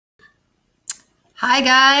Hi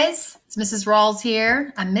guys, it's Mrs. Rawls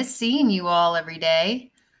here. I miss seeing you all every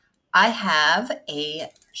day. I have a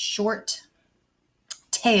short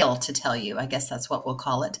tale to tell you. I guess that's what we'll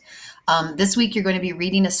call it. This week you're going to be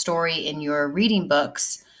reading a story in your reading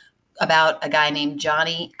books about a guy named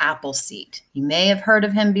Johnny Appleseed. You may have heard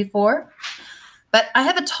of him before, but I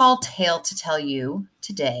have a tall tale to tell you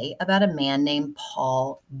today about a man named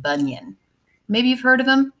Paul Bunyan. Maybe you've heard of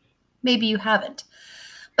him, maybe you haven't.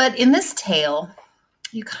 But in this tale,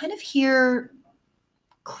 you kind of hear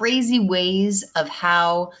crazy ways of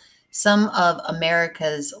how some of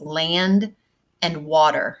America's land and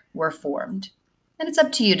water were formed. And it's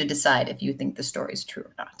up to you to decide if you think the story is true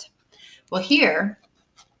or not. Well, here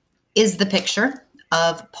is the picture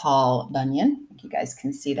of Paul Bunyan. I think you guys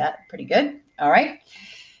can see that pretty good. All right.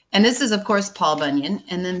 And this is, of course, Paul Bunyan.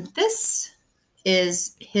 And then this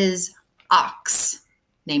is his ox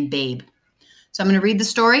named Babe. So I'm going to read the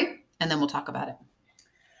story and then we'll talk about it.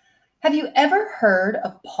 Have you ever heard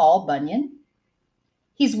of Paul Bunyan?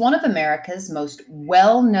 He's one of America's most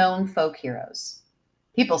well-known folk heroes.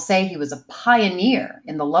 People say he was a pioneer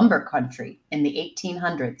in the lumber country in the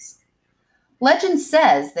 1800s. Legend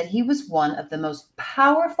says that he was one of the most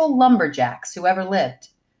powerful lumberjacks who ever lived.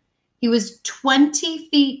 He was 20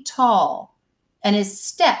 feet tall, and his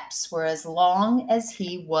steps were as long as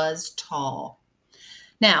he was tall.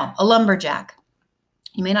 Now, a lumberjack.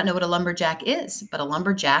 You may not know what a lumberjack is, but a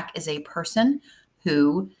lumberjack is a person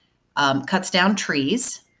who cuts down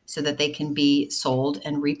trees so that they can be sold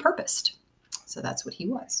and repurposed. So that's what he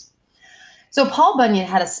was. So Paul Bunyan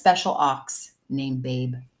had a special ox named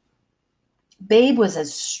Babe. Babe was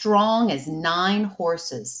as strong as 9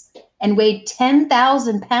 horses and weighed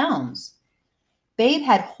 10,000 pounds. Babe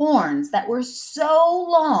had horns that were so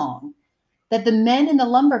long that the men in the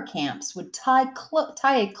lumber camps would tie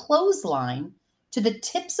a clothesline to the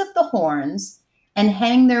tips of the horns and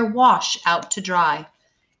hang their wash out to dry.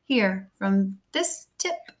 Here, from this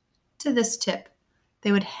tip to this tip,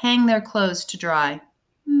 they would hang their clothes to dry.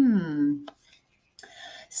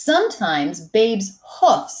 Sometimes Babe's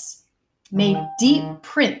hoofs made deep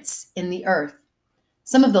prints in the earth.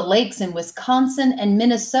 Some of the lakes in Wisconsin and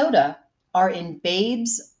Minnesota are in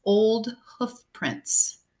Babe's old hoof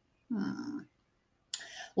prints.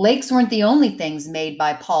 Lakes weren't the only things made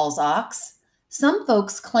by Paul's ox. Some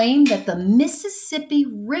folks claim that the Mississippi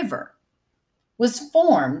River was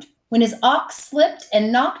formed when his ox slipped and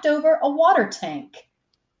knocked over a water tank.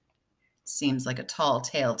 Seems like a tall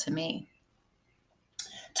tale to me.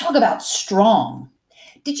 Talk about strong.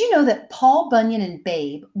 Did you know that Paul Bunyan and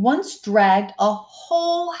Babe once dragged a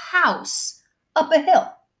whole house up a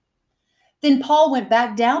hill? Then Paul went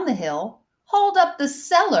back down the hill, hauled up the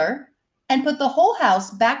cellar, and put the whole house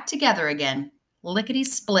back together again.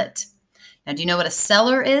 Lickety-split. Now, do you know what a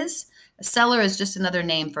cellar is? A cellar is just another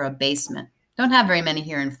name for a basement. Don't have very many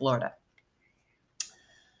here in Florida.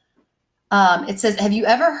 It says, have you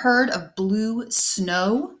ever heard of blue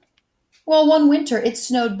snow? Well, one winter it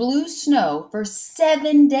snowed blue snow for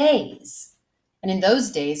 7 days. And in those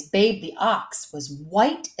days, Babe the ox was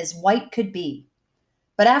white as white could be.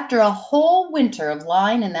 But after a whole winter of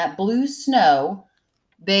lying in that blue snow,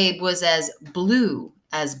 Babe was as blue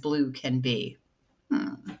can be.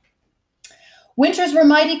 Winters were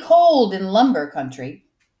mighty cold in lumber country,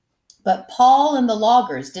 but Paul and the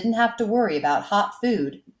loggers didn't have to worry about hot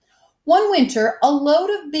food. One winter, a load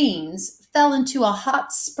of beans fell into a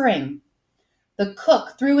hot spring. The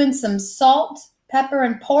cook threw in some salt, pepper,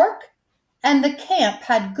 and pork, and the camp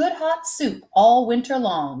had good hot soup all winter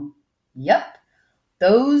long. Yep,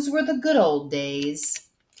 those were the good old days.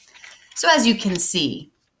 So as you can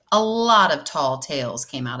see, a lot of tall tales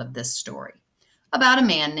came out of this story about a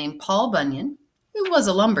man named Paul Bunyan, who was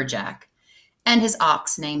a lumberjack, and his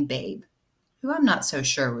ox named Babe, who I'm not so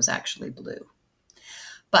sure was actually blue.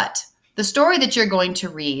 But the story that you're going to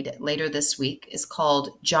read later this week is called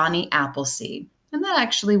Johnny Appleseed, and that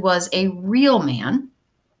actually was a real man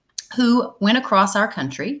who went across our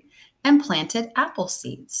country and planted apple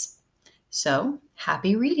seeds. So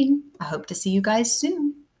happy reading. I hope to see you guys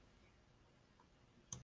soon.